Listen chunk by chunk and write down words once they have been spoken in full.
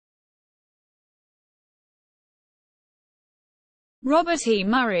Robert E.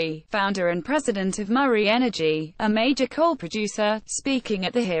 Murray, founder and president of Murray Energy, a major coal producer, speaking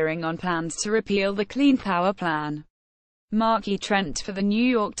at the hearing on plans to repeal the Clean Power Plan. Mark E. Trent for The New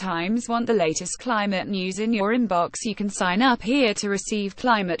York Times. Want the latest climate news in your inbox? You can sign up here to receive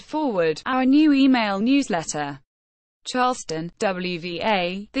Climate Forward, our new email newsletter. Charleston,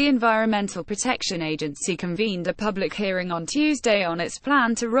 WVA, the Environmental Protection Agency convened a public hearing on Tuesday on its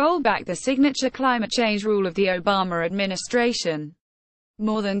plan to roll back the signature climate change rule of the Obama administration.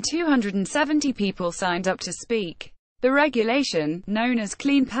 More than 270 people signed up to speak. The regulation, known as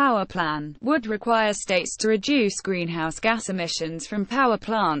Clean Power Plan, would require states to reduce greenhouse gas emissions from power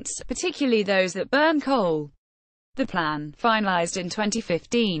plants, particularly those that burn coal. The plan, finalized in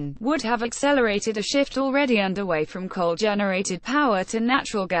 2015, would have accelerated a shift already underway from coal-generated power to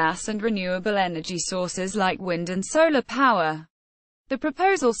natural gas and renewable energy sources like wind and solar power. The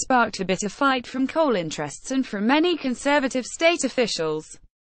proposal sparked a bitter fight from coal interests and from many conservative state officials.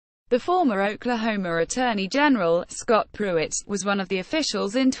 The former Oklahoma Attorney General, Scott Pruitt, was one of the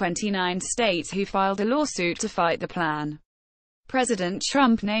officials in 29 states who filed a lawsuit to fight the plan. President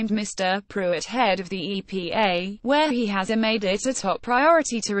Trump named Mr. Pruitt head of the E.p.a., where he has made it a top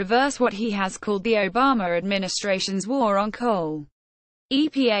priority to reverse what he has called the Obama administration's war on coal.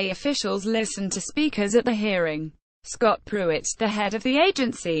 E.p.a. officials listened to speakers at the hearing. Scott Pruitt, the head of the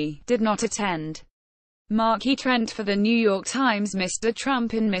agency, did not attend. Mark E. Trent for The New York Times. Mr.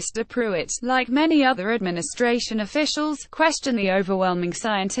 Trump and Mr. Pruitt, like many other administration officials, question the overwhelming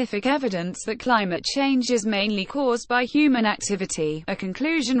scientific evidence that climate change is mainly caused by human activity, a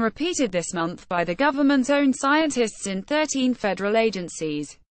conclusion repeated this month by the government's own scientists in 13 federal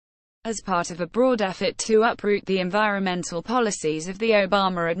agencies. As part of a broad effort to uproot the environmental policies of the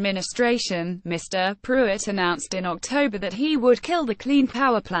Obama administration, Mr. Pruitt announced in October that he would kill the Clean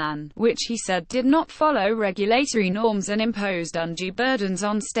Power Plan, which he said did not follow regulatory norms and imposed undue burdens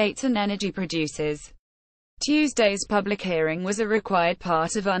on states and energy producers. Tuesday's public hearing was a required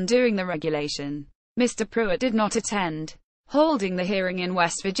part of undoing the regulation. Mr. Pruitt did not attend. Holding the hearing in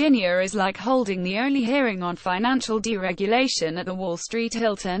West Virginia is like holding the only hearing on financial deregulation at the Wall Street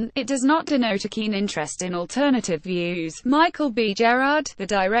Hilton. It does not denote a keen interest in alternative views. Michael B. Gerard, the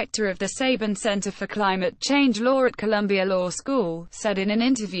director of the Sabin Center for Climate Change Law at Columbia Law School, said in an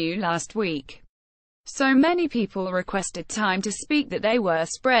interview last week. So many people requested time to speak that they were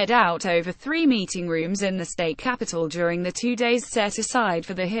spread out over 3 meeting rooms in the state capitol during the 2 days set aside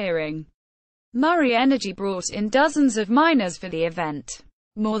for the hearing. Murray Energy brought in dozens of miners for the event.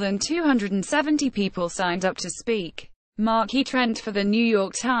 More than 270 people signed up to speak. Mark E. Trent for The New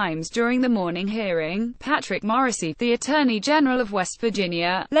York Times. During the morning hearing, Patrick Morrisey, the Attorney General of West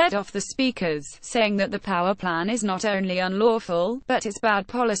Virginia, led off the speakers, saying that the power plan is not only unlawful, but it's bad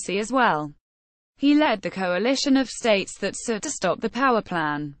policy as well. He led the coalition of states that sought to stop the power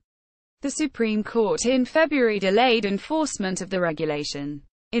plan. The Supreme Court in February delayed enforcement of the regulation.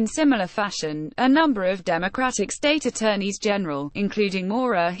 In similar fashion, a number of Democratic state attorneys general, including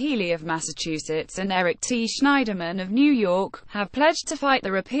Maura Healey of Massachusetts and Eric T. Schneiderman of New York, have pledged to fight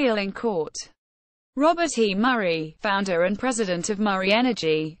the repeal in court. Robert E. Murray, founder and president of Murray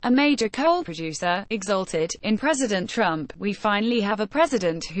Energy, a major coal producer, exulted, "In President Trump, we finally have a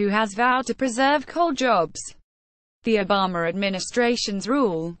president who has vowed to preserve coal jobs." The Obama administration's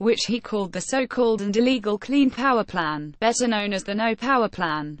rule, which he called the so-called and illegal Clean Power Plan, better known as the No Power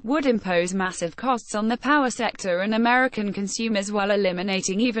Plan, would impose massive costs on the power sector and American consumers while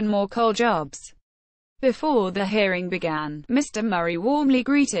eliminating even more coal jobs. Before the hearing began, Mr. Murray warmly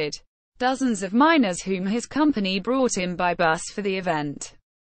greeted dozens of miners whom his company brought in by bus for the event.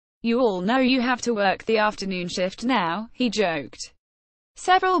 "You all know you have to work the afternoon shift now," he joked.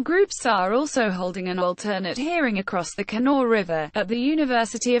 Several groups are also holding an alternate hearing across the Kanawha River, at the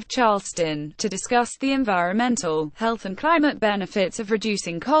University of Charleston, to discuss the environmental, health and climate benefits of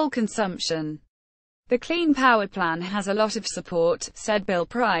reducing coal consumption. "The Clean Power Plan has a lot of support," said Bill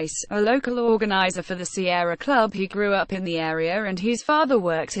Price, a local organizer for the Sierra Club who grew up in the area and whose father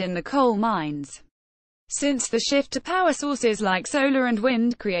worked in the coal mines. "Since the shift to power sources like solar and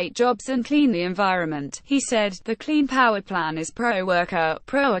wind create jobs and clean the environment," he said, "the Clean Power Plan is pro-worker,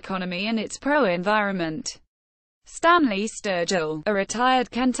 pro-economy and it's pro-environment." Stanley Sturgill, a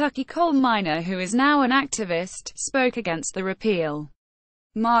retired Kentucky coal miner who is now an activist, spoke against the repeal.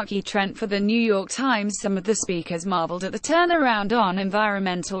 Mark E. Trent for The New York Times. Some of the speakers marveled at the turnaround on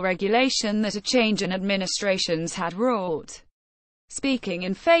environmental regulation that a change in administrations had wrought. Speaking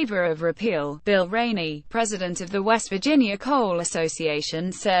in favor of repeal, Bill Rainey, president of the West Virginia Coal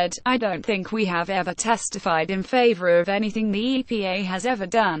Association, said, "I don't think we have ever testified in favor of anything the EPA has ever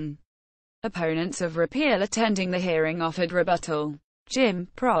done. Opponents of repeal attending the hearing offered rebuttal. Jim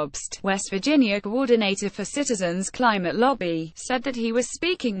Probst, West Virginia coordinator for Citizens Climate Lobby, said that he was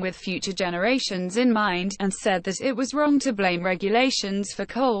speaking with future generations in mind, and said that it was wrong to blame regulations for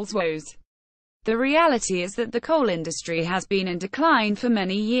coal's woes. The reality is that the coal industry has been in decline for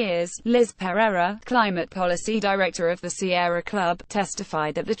many years. Liz Pereira, climate policy director of the Sierra Club,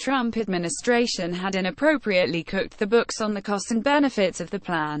 testified that the Trump administration had inappropriately cooked the books on the costs and benefits of the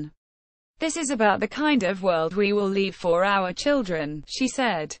plan. "This is about the kind of world we will leave for our children," she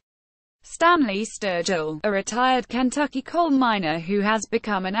said. Stanley Sturgill, a retired Kentucky coal miner who has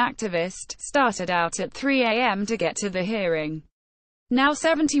become an activist, started out at 3 a.m. to get to the hearing. Now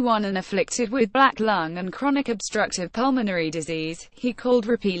 71 and afflicted with black lung and chronic obstructive pulmonary disease, he called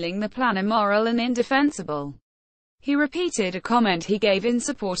repealing the plan immoral and indefensible. He repeated a comment he gave in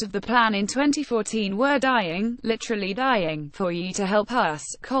support of the plan in 2014: "We're dying, literally dying, for you to help us."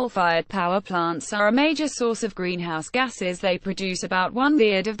 Coal-fired power plants are a major source of greenhouse gases. They produce about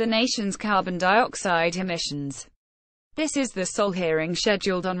 1/3 of the nation's carbon dioxide emissions. This is the sole hearing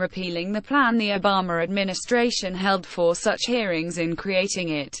scheduled on repealing the plan. The Obama administration held 4 such hearings in creating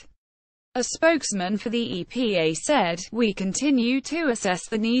it. A spokesman for the EPA said, "We continue to assess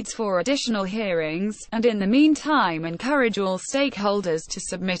the needs for additional hearings, and in the meantime encourage all stakeholders to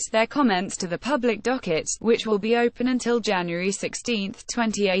submit their comments to the public docket, which will be open until January 16,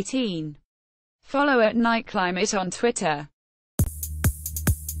 2018. Follow @NightClimate on Twitter.